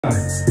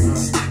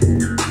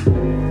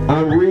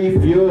I'm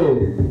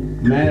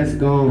refueled.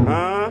 Mask on.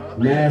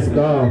 Mask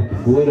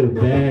off. Where the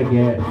bag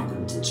at?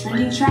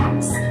 Trending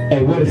tracks.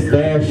 Hey, where the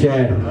stash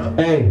at?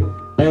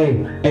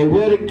 Hey,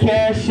 where the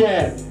cash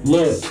at?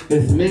 Look,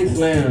 it's Mixed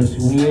Lounge.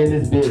 We in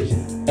this bitch.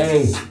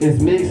 Hey,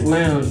 it's Mixed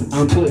Lounge.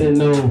 I'm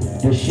putting on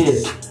the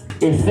shit.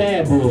 It's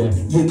Sad Boy.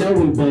 You know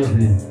we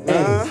buzzing.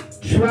 Hey,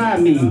 try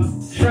me.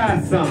 Try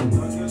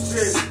something.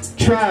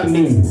 Try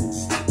me.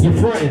 You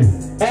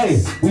frontin'.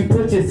 Hey, we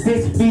put you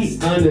 6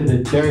 feet under the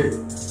dirt.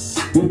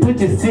 We put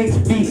you 6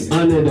 feet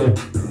under the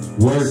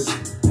work.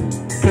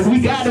 Cause we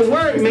got to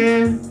work,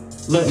 man.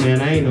 Look,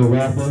 man, I ain't no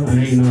rapper. I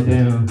ain't no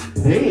damn.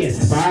 They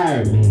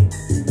inspired me.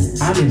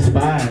 I'm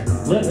inspired.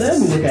 Let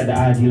me look at the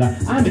IG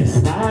live. I'm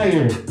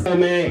inspired. Oh,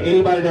 man,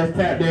 anybody that's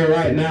tapped there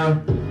right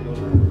now,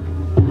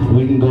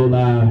 we can go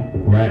live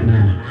right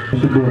now.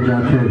 It's your boy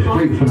Jah Kirk,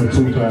 straight from the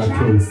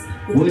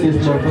 252. We in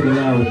this motherfucker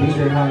live with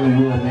DJ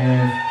Holleywood,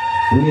 man.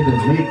 We in the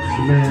mix,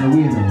 man. We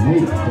in the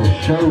mix for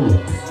sure.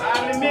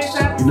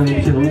 You know what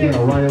I'm saying? We got a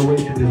riot wait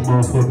for this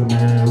motherfucker,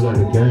 man. We got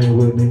the gang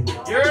with me.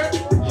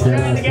 Shout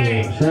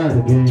out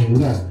the gang. We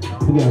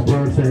got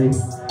Bronte.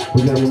 We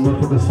got the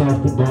motherfucking Sauce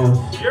the Boss.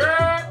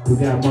 We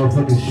got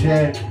motherfucking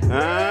Shaq.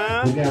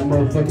 We got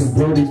motherfucking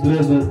Brody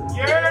Blizzard.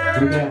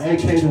 We got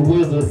AK the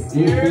Wizard.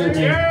 You feel me?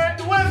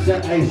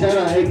 Hey, shout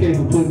out AK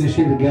for putting this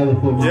shit together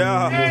for me.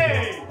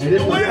 And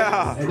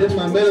this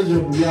my manager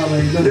for y'all.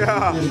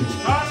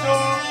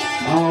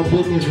 All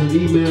bookings and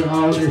email,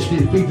 all that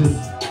shit. Features.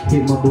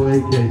 Hit my boy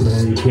AK,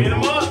 man. Hit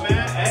him up,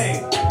 man. Hey.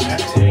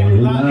 We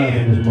live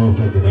in this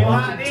motherfucker.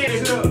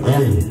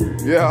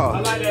 Yeah. I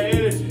like that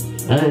energy.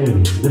 Hey,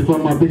 this for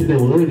my bitch that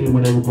was with him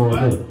when they were growing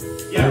up.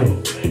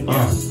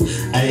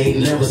 I ain't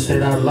never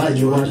said I like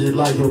you, I just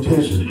like your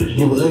picture.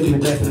 You were ugly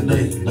back in the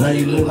day, now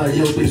you look like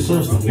your big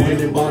sister.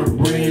 Went and bought a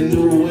brand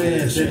new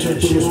ass, and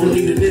turned to a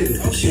need a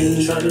nigga. She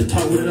ain't try to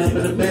talk it up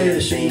in the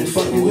bag, she ain't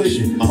fucking with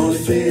you. Only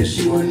fans,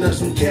 she running up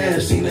some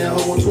cash, seen that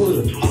hoe on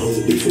Twitter.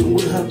 Always beefing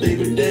with her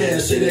baby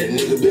dad, say that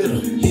nigga bitter.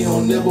 He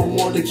don't never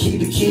want to keep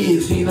the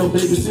kids, he ain't no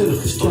babysitter.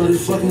 Started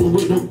fucking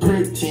with them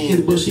prick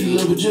tens, but she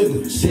love a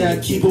jigger. See, I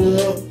keep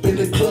her up in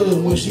the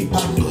club when she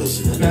pop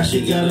pussy. Now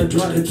she gotta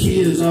drop the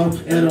kids off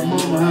at her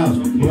mama house.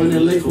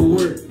 Running late for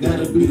work,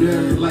 gotta be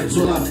there like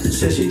 12.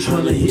 Said she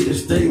tryna hit the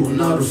state when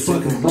all the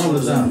fucking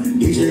ballers out.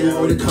 DJ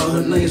already called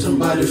her name,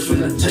 somebody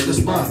finna take a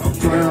spot.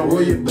 Crown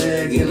Royal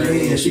bag in her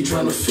hand, she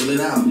tryna fill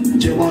it out.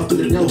 Just walk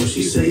through the door,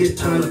 she say it's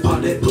time to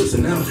pop that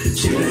pussy now.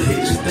 She done hit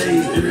the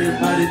stage,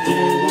 everybody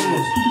throwing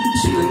walls.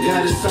 She done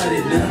got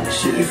excited now,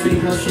 she can feed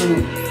her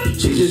son.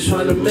 She just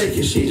tryna make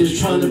it, she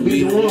just tryna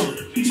be the one.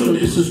 So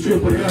this a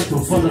stripper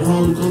anthem for the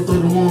hoes, go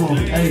through the wall.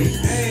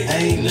 Hey, I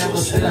ain't never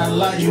said I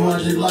like you, I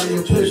just like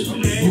your picture.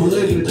 You was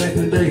ugly back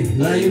in the day,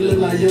 now you look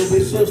like your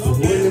big sister.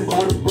 Went and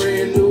bought a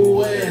brand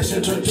new ass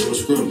and turned to a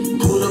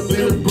script. Pulled up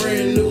in a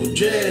brand new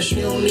jazz,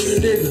 she don't need a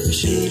nigga.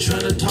 She ain't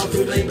tryna talk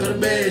it, ain't got a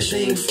bad, she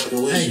ain't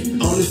fucking with you.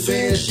 Only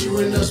fans, she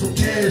ran up some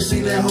cash,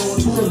 see that hoe on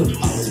Twitter.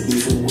 Always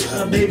beefing with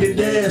her baby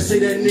dad, say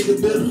that nigga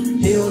bitter.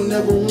 He don't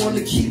never want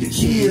to keep the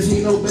kids,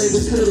 he no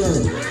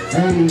babysitter.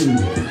 Hey, he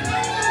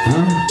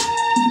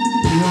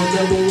don't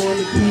never want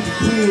to keep the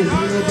kids,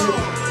 he no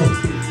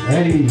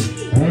baby.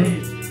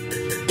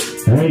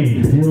 Hey,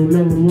 he don't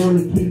never want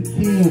to keep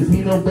kids, he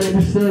no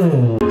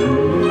babysitter.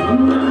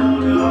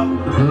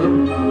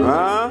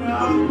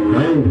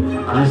 Hey,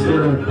 I said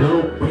I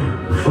don't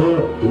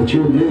fuck with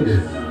you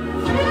niggas.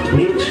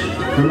 Bitch,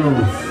 come on.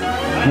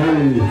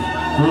 Hey,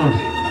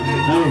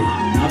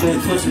 I been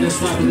clutching and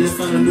slopping, just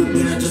found a new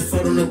man. I just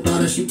fought on the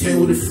thought that she came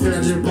with a friend.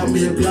 I just bought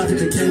me a Glock and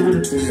it came with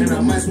a twin. And I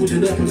might switch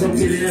it up and go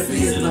get an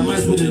FN. And I might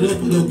switch it up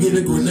and go get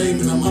a grenade.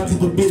 And I might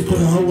keep a bitch, put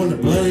a hoe on the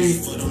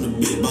blade. Foot on the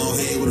big ball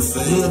head with a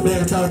fade. Little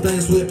bad tall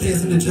things,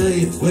 sweatpants in the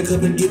J's. Wake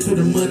up and get to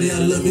the money. I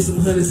love me some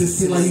hundreds. It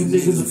seem like you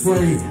niggas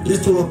afraid.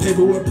 Just to a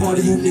paperwork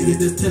party, you niggas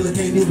just tellin'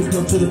 can't even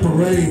come to the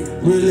parade.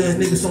 Real ass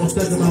niggas so I'm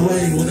stuck in my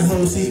way. When the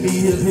hoe see me,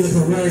 he'll hit a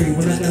parade.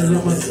 When I got it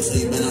on my hips, so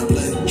you better not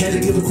play. Had to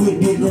give a quick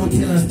beat, no,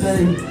 can I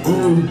stay?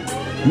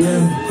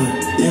 Yeah,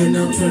 and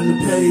I'm trying to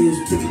pay.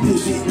 Took a good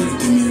shit, nigga,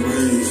 give me a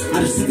raise.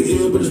 I just took it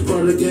ill, but it's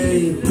part of the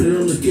game. Put it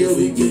on the scale,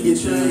 we get your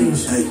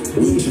change. Hey,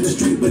 we ain't in the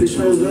street, but it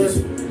shows us.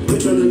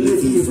 Put you on the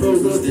list, he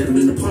froze up. Standing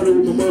in the party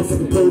with my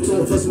motherfucking pole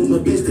top. Fussing with my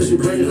bitch, cause she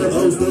bringing her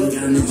old stuff.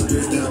 Got a nigga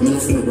stressed out, man, I'm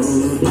finna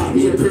roll up. Pop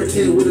me a perk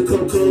 10 with a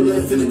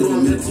Coca-Cola. Finna go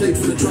on meditate,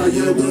 finna try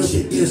yoga.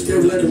 Shit getting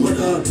scary like the month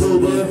of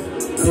October.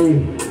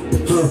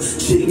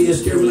 Shit getting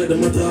scary like the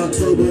month of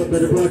October.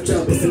 Better watch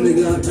out if a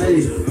nigga out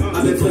tight.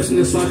 I been pushing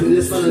and slocking,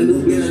 just found a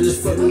new man. I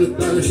just fucked on the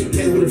thought and she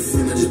came with a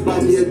friend. I just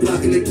bought me a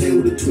Glock and it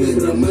came with a twin.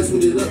 But I might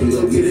switch it up and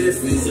go get that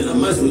fin. Said I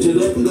might switch it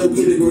up and go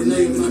get a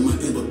grenade. And I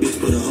might give a bitch,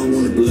 put a hoe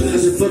on the blood. I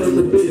just fucked on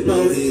the bitch,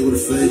 ball head with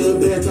a fade.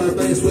 Little bad top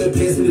things,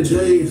 sweatpants in the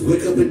J's.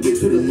 Wake up and get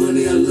to the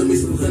money. I love me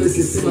some hundreds.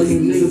 It seem like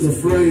you niggas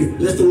afraid.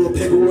 Let's do a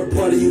paperwork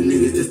party. You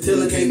niggas just tell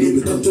I can't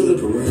even come to the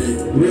parade.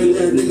 Real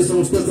ass niggas,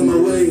 so I'm stuck on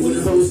my way. When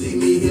the hoe see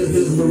me, he'll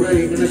hit the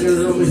parade. And I got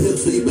it on my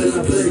hips, so you better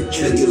not play.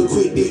 Can't get a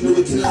quick dick, no,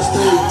 it cannot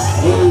stay.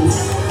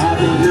 I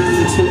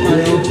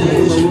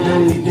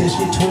That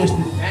shit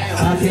twisted. I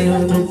can't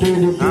hold no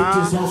dirty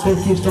bitches. I'm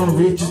focused on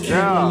riches. Came a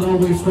long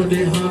way from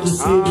that Honda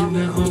Civic.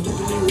 Now I'm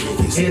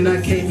and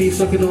I can't be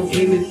fucking on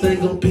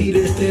anything on P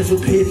that stands for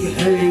picking.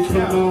 Hey,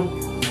 come on.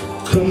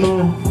 Come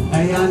on.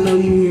 Hey, I know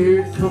you hear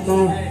it. Come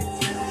on.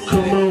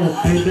 Come on.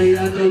 Hey, babe,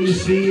 I know you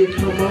see it.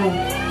 Come on.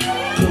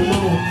 Come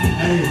on.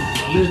 Hey,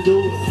 let's do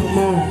it. Come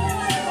on.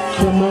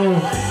 Come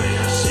on.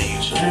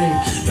 Hey,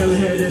 never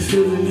had that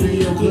feeling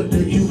in your gut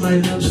that you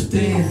might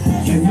understand.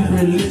 If you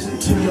really listen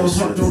to your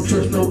heart, don't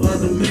trust no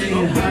other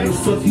man. How the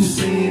fuck you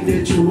saying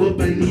that you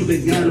up ain't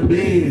even got a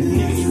band?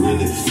 You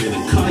really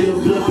finna call your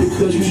bluff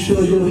because you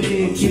show your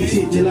hand. Kick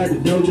shit just like the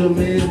dojo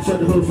man. Fuck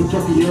the hoe from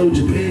Tokyo,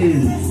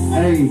 Japan.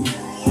 Hey,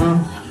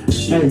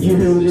 hey, you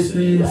hear what this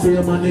means? Free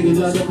all my niggas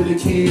locked up in the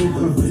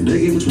can. They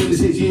gave me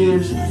 26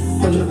 years.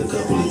 Fucked up a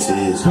couple of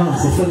tears.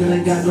 But fucking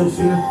ain't got no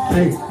fear.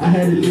 Hey, I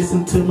had to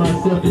listen to my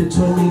fuck that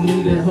told me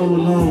leave that hoe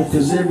alone.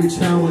 Cause every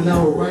time when I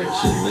was right,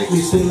 shit make me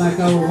seem like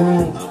I was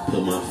wrong. I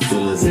put my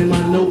feelings in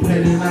my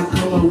notepad and I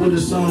come up with a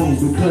song.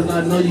 Because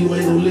I know you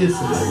ain't gon'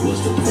 listen. Like,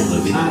 what's the point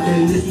of it? I've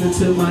been listening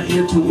to my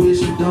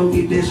intuition. Don't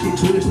get that shit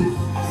twisted.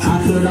 I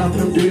cut off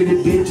them dirty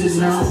bitches,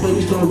 now I'm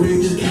focused on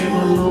riches. Came a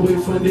long way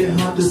from that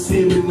Honda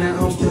Civic,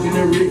 now I'm stuck in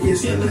the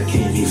rickets. And I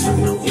can't be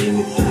fucking on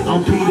anything.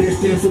 I'm P that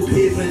stands for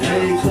pimpin',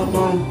 hey, come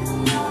on.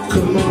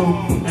 Come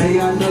on, hey,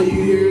 I know you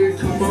hear it,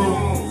 come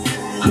on.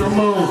 Come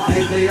on,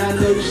 hey, babe, I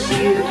know you see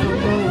it,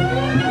 come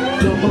on.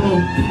 Come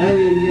on,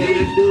 hey, yeah,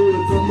 let's do it,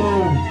 come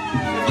on.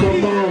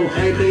 Come on,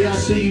 hey, babe, I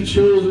see you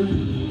choosing.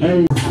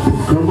 Hey,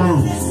 come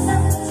on.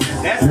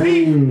 That's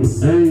hey, me.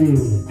 Hey,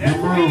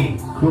 come on.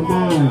 Come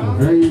on,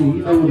 hey, you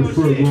know what the fuck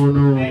going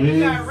on, man. You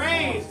got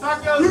range,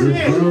 talk your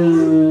shit.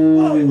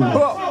 Oh,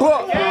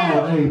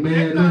 hey,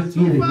 man, let's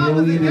get it, man.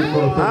 We in this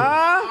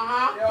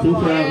motherfucker.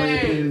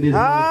 2018,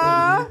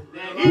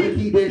 let's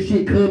keep that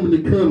shit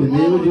coming,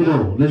 man. What you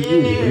want? Let's get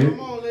it, man. Come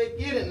on, let's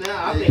get it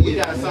now. I think we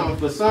got something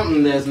for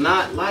something that's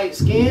not light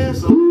skin,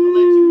 so I'm gonna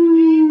let you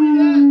lead with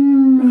that.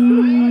 I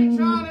ain't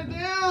trying to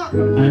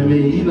down. I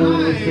mean, you know what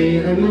I'm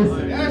saying? Hey,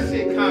 listen. That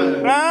shit kinda.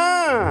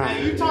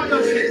 Hey, you talk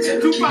your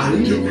shit too far.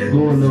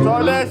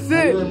 Talk that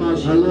shit.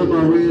 I love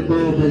my red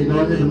ball, but you know,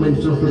 I had to make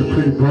sure for the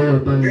pretty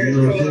broad thing, you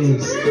know what I'm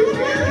saying?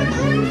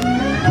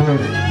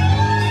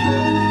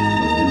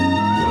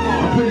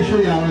 I'm pretty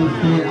sure y'all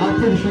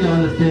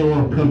understand where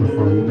I'm coming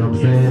from, you know what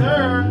I'm saying?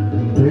 Sir.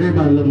 So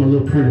everybody love my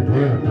little pretty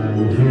broad thing,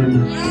 you feel me?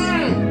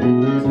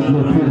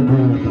 Little pretty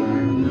broad thing.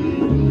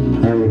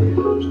 Hey,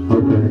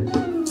 okay.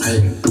 Hey.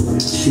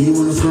 She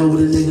wanna fuck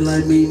with a nigga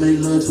like me, make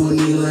love to a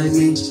nigga like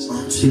me.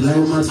 She like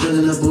when my tongue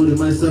and her booty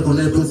might suck on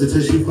that pussy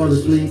till she fall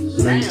asleep.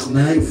 Late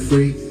night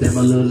freak, that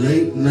my little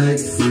late night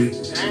freak.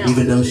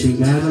 Even though she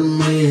got a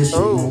man, she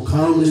won't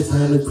call me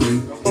time to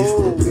creep. It's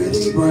the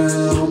pretty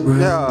brown,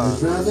 that's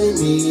driving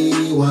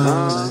me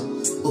wild.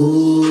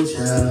 Ooh,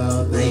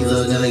 child, things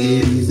are gonna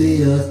get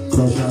easier.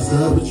 Close shots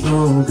of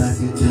Patron, I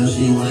can tell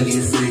she wanna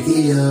get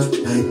freakier.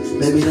 Hey,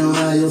 baby, don't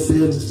hide your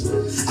feelings.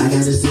 I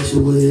got a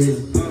sexual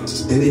healing.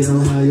 Baby,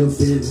 don't hide your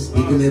feelings.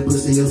 You can that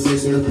pussy your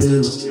face in a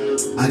pillow.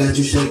 I got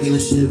you shaking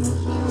and shivering.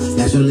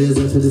 Got your legs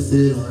up to the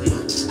ceiling.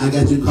 I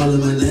got you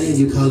calling my name,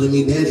 you calling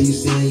me daddy, you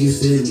saying you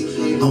feel me.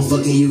 I'm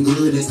fucking you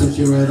good and cut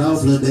you right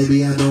off, look,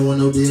 baby, I don't want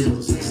no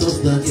deals. So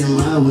stuck in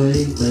my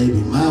way,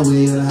 baby, my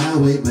way or the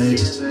highway, baby.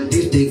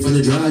 This dick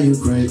finna drive you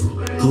crazy.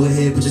 Go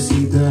ahead, put your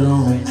seatbelt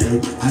on, hey.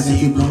 I see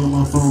you calling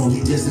my phone,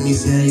 he texting me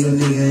saying your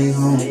nigga ain't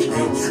home, hey.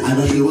 I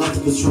know you out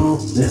the patrol,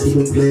 let's see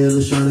what player,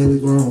 let's show that we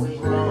grown,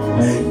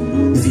 hey.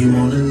 If you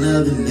want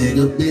another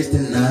nigga, bitch,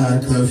 then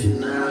I'll cuff you.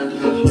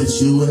 But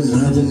you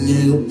another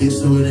nigga, bitch,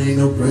 so it ain't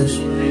no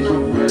pressure.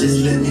 Just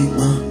let me,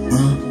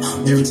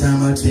 every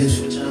time I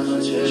text you.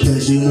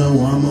 Cause you know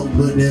I'ma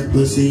put that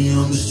pussy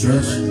on the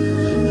stretcher.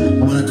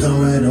 Wanna come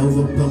right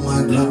over, put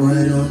my Glock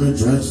right on the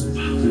dresser.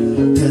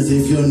 Cause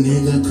if your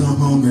nigga come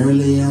home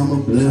early, I'ma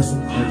bless him.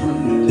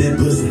 That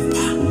pussy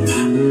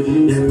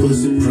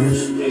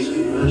pressure.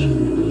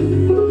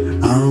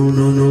 I don't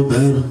know no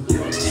better.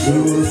 She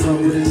wanna fuck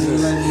with a nigga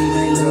like me,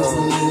 make love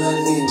for me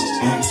like me.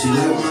 She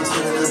like my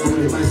tongue, I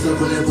put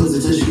myself on that pussy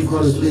till she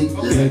fall asleep.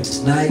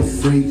 Late night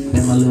freak,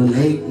 and my little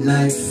late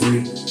night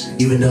freak.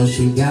 Even though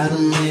she got a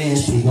man,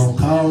 she gon'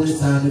 call this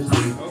time to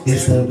creep.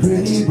 It's a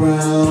pretty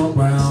brown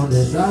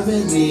that's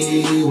driving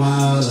me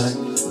wild like,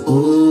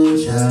 ooh,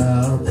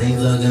 child,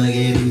 things are gonna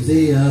get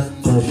easier.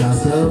 So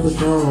shots of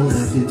Patron,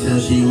 I can tell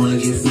she wanna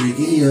get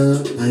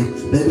freakier. Hey,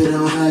 baby,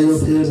 don't hide your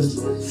feelings.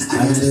 I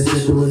got that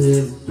sexual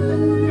healing.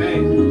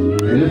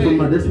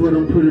 This is what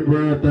them pretty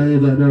brown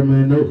things like that,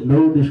 man.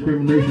 No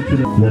discrimination to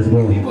them. Let's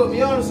go. You put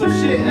me on some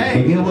shit,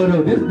 hey. Again, what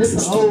though? This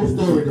is the old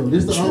story though.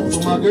 This the old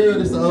for my girl.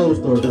 This the old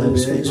story though. Ain't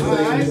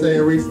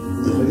saying recent.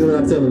 Look what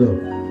I tell her though.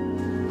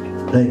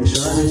 Hey,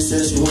 Shawty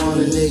said she want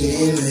a nigga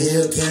in the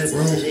Hellcat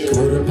room.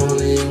 Put up on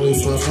the end, we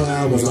fuck for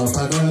hours off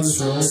our brother's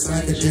phone.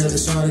 I can tell the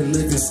Shawty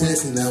looking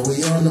sexy, now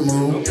we on the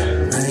moon.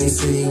 I ain't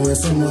seen you in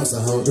some months, I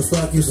hope the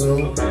fuck you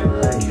soon. I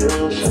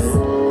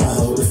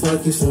hope the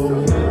fuck you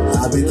soon.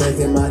 I be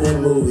thinking about that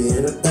movie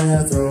in the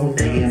bathroom.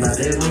 Thinking about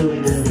that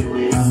movie.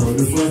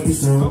 you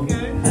some.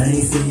 I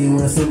ain't seen you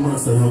in some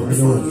months, I hope you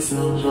fuck you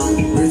some.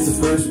 This the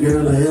first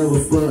girl I ever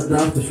fucked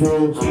off the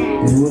throne.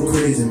 We were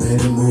crazy,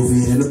 made a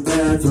movie in the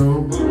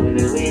bathroom.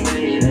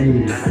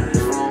 Hey.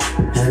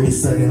 Have you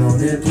sucking on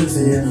that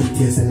pussy and I'm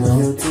kissing on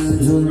your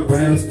tits.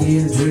 Brown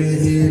skin,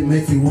 dreadhead,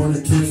 make you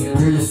wanna kiss.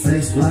 Pretty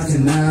face,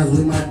 blocking eyes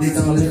with my dick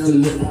all in the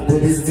lip.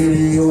 With this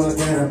video, I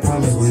got a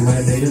promise we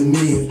might date a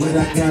million. But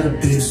I got a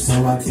bitch,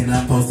 so I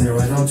cannot post it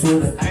right on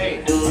Twitter.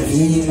 If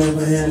you ain't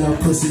never had no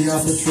pussy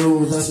off the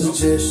shrooms, I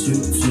suggest you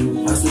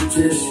to. I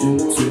suggest you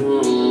to.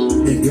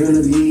 And girl,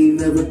 if you ain't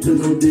never took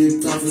no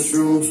dick off the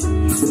shrooms,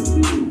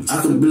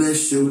 I can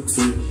bless you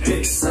too.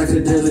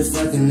 Psychedelic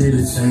fucking need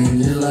to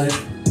change your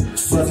life.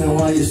 Fucking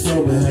while you're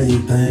sober, how you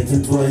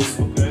thinking twice?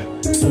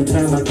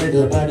 Sometimes I think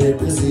about that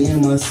pussy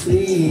in my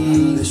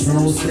sleeve. The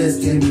strong sex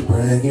gave me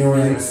bragging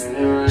rights.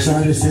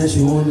 Shawty said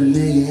she want a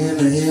nigga in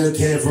the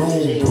Hellcat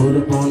room. Put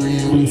up on the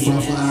end, we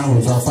fuck for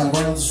hours off our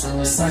rounds.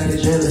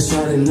 Psychedelic,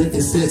 shawty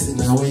looking sexy,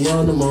 now we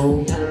on the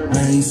move.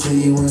 I ain't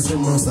seen you in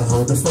some months, I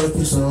hope the fuck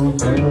you some.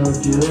 Fuck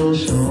you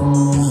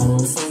some,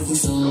 fuck you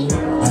some.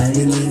 I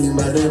ain't thinking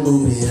about that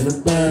movie in the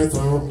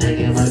bathroom.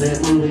 Thinking about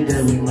that movie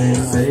that we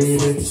made,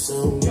 baby, you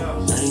some.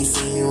 I ain't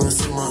seen you in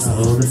some months, I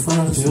hope the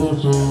fuck you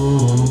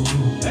some.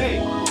 Hey.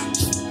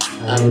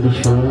 I hope the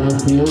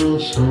fuck you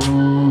some.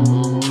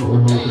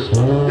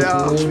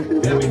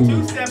 Let me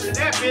two-step to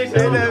that bitch.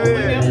 Hey,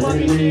 that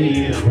fucking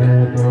shit.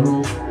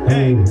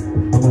 Hey.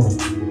 Come on.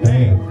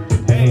 Hey.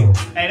 Hey.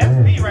 Hey, that's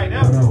me right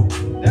there.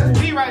 That's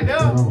me right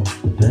there.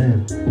 Damn.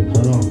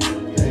 Hold on.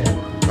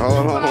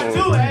 Hold on.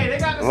 Hey, they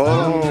got the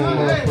song.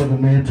 Hey.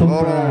 Man, too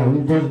proud. We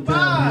versatile,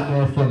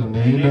 motherfucker,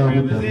 man. You know what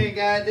I'm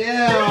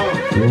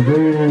Goddamn.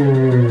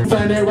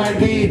 Find that right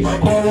then.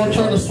 Call on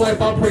trying to swipe.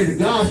 I pray to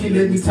God she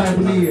let me type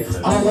it in.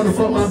 I don't wanna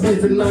fuck my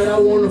bitch tonight. I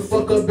wanna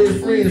fuck her best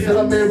friend. Said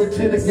I'm married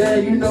to the guy.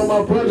 You know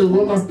my brothers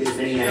with my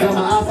bitch. Got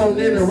my iPhone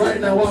in it right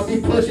now. I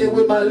be pushing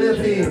with my left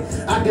hand.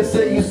 I can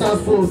say you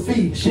sounds for a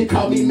fee. She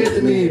called me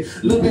Method Man.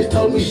 Little bitch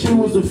told me she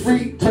was a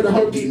freak. Tell the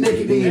hoe get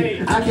naked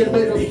in. I can't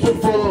wait to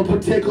put for her,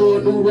 protect her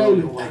a new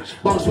rolling.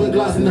 Box with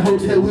glass in the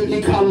hotel. We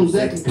can call them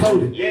Zach and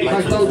Cody.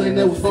 My clothes ain't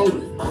never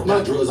folded.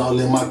 My drugs all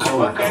in my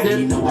coat.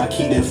 And you know I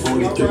keep that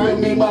 43. I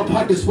mean my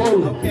pockets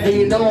swollen. And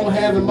you know I don't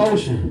have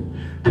emotion.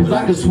 Cause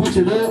I can switch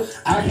it up.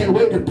 I can't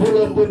wait to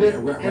pull up with that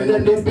and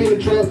that new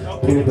big truck.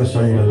 People can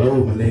show you a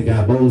load when they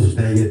got bows to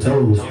stand your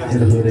toes. In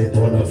the hood they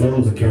throwing up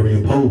flows and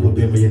carrying poles, but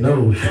bend me your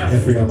nose.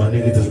 And free all my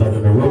niggas just up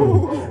in the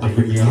road. I'm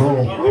free your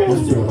home.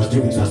 I'm still on my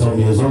jiggy just on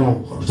me his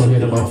own. So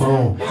hit my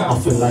phone.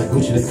 I'm feeling like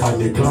Gucci, they call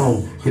me a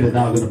clone. Hit a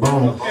dog in the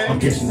bone. I'm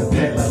catching the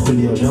pack like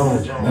Julio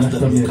Jones. And I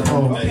stuff me a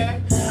cone.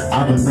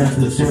 I've been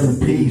master selling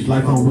peas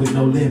like I'm with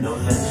no limit.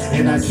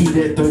 And I keep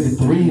that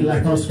 33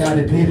 like I'm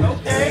Scottie Pippen.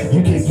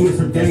 You can get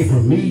some game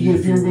from me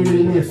if you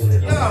really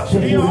listen.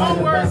 Check you out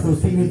about some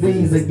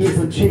CDBs and get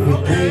some chicken.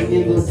 I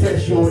ain't gonna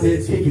text you on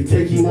that ticket,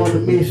 take you on a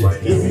mission.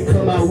 If you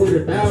come out with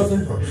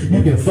 1,000,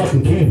 you can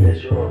fucking keep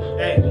it.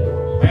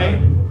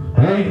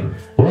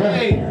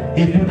 Hey,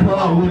 if you come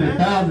out with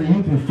 1,000,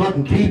 you can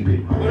fucking keep it.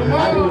 I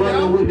been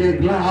running with that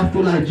Glock, I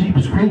feel like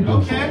Jeepers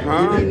Creepers. If that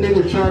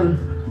nigga try to,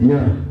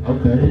 yeah,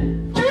 okay.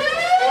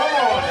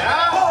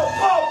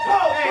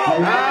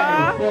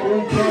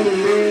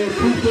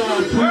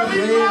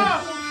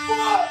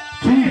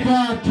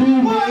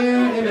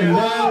 Man, in the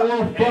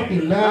 9-1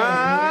 fucking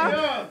 9,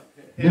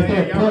 Just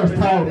that first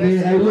talk, man.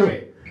 Hey, look.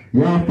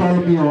 Y'all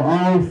follow me on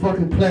all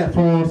fucking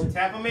platforms.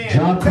 Tap him in.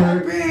 JahKirk.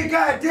 Tap in,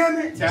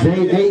 goddammit. JahKirk.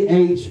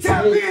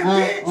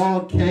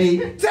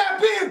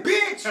 Tap in,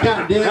 bitch.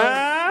 Goddamn.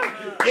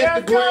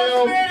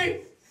 Instagram.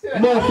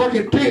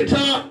 Motherfucking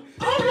TikTok.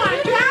 Oh my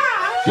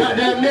God.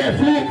 Goddamn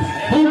Netflix.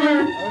 Hulu.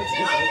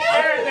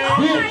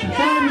 Bitch,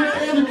 follow me on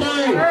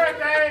everything.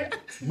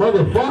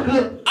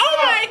 Motherfucker. Oh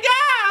my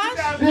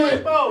God.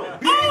 Shit. Oh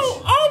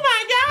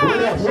my God.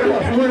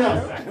 What up?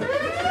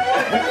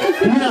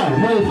 Yeah,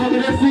 motherfucker,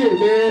 that's it,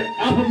 man.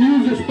 Apple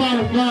Music,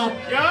 Spotify,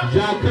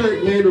 JahKirk,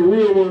 man, the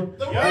real one.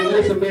 Hey,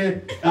 listen,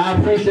 man, I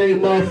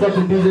appreciate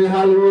motherfucking DJ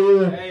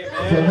Holleywood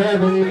for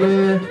having me,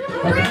 man.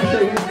 I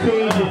appreciate you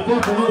kings for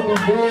fucking with me,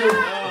 boy.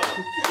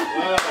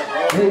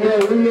 Hey, yo,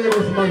 we in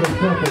this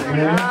motherfucker,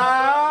 man.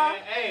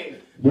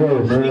 Yo,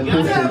 man, I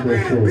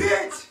appreciate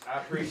that shit. I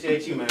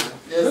appreciate you, man.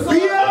 Listen.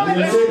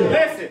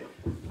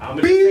 I'm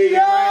gonna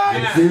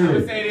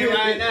say it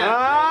right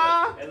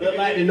now. It look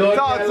like the North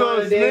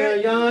Carolina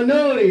damn young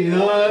nudie. You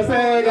know what I'm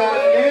saying?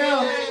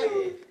 Goddamn.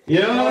 You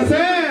know what I'm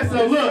saying? So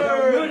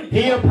look,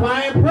 he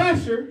applying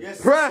pressure.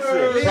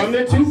 From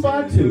the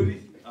 252.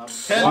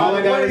 All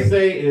I gotta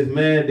say is,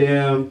 man,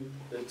 damn.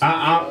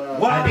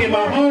 I did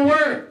my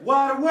homework.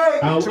 Wide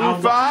awake.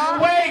 I'm wide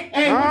awake.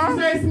 Hey, what you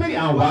say, Smitty?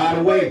 I'm wide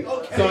awake.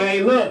 So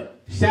hey, look.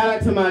 Shout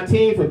out to my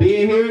team for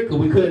being here, because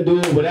we couldn't do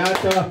it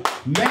without y'all.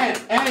 Man,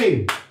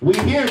 hey, we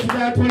here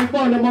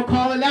 2024, no more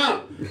calling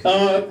out.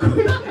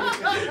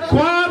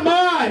 Quan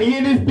Ma, he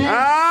in this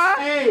bitch.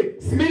 Hey,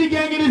 Smitty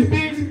gang in this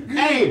bitch.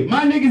 Hey, Hey,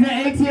 my niggas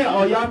at ATL.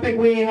 Oh, y'all think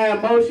we ain't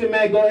have motion,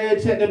 man? Go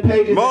ahead, check the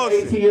pages at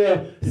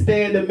ATL.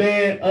 Stand the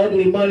Man,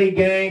 Ugly Money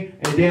Gang,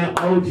 and then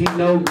OG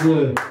No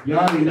Good. Y'all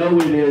already know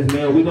what it is,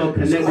 man. We gonna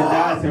connect the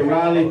dots in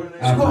Raleigh.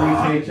 I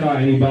appreciate y'all.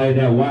 Anybody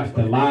that watched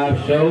the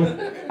live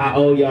show, I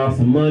owe y'all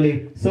some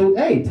money. So,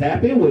 hey,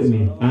 tap in with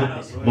me.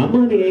 My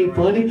money ain't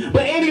funny.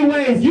 But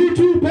anyways,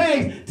 YouTube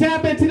page,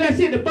 tap into that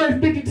shit. The first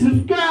 50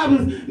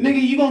 subscribers,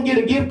 nigga, you gonna get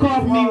a gift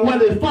card from me.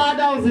 Whether it's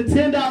 $5 or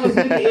 $10,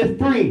 nigga,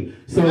 it's free.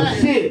 So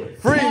shit,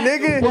 free,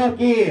 nigga.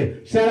 Fuck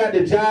in. Shout out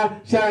to Jah.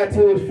 Shout out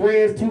to his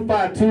friends.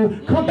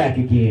 252. Come back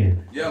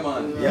again. Yeah,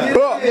 man.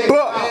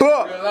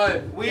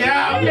 We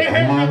out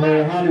here. My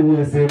little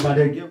Holleywood said about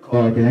that gift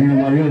card. Ain't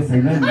nobody else say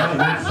nothing about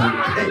that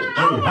shit.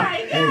 Oh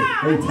my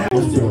God.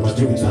 I'm still my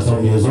drinking shots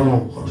on his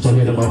own. So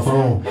hit up my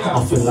phone.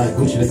 I feel like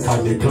Gucci to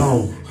call me a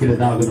clone. Hit a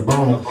dog in the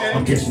bone.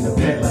 I'm catching the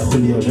pack like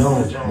Julio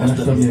Jones.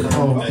 Master me a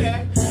cone.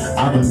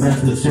 I've been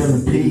master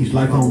selling peas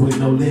like I'm with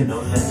no limit.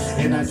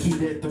 And I keep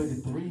that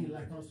 30.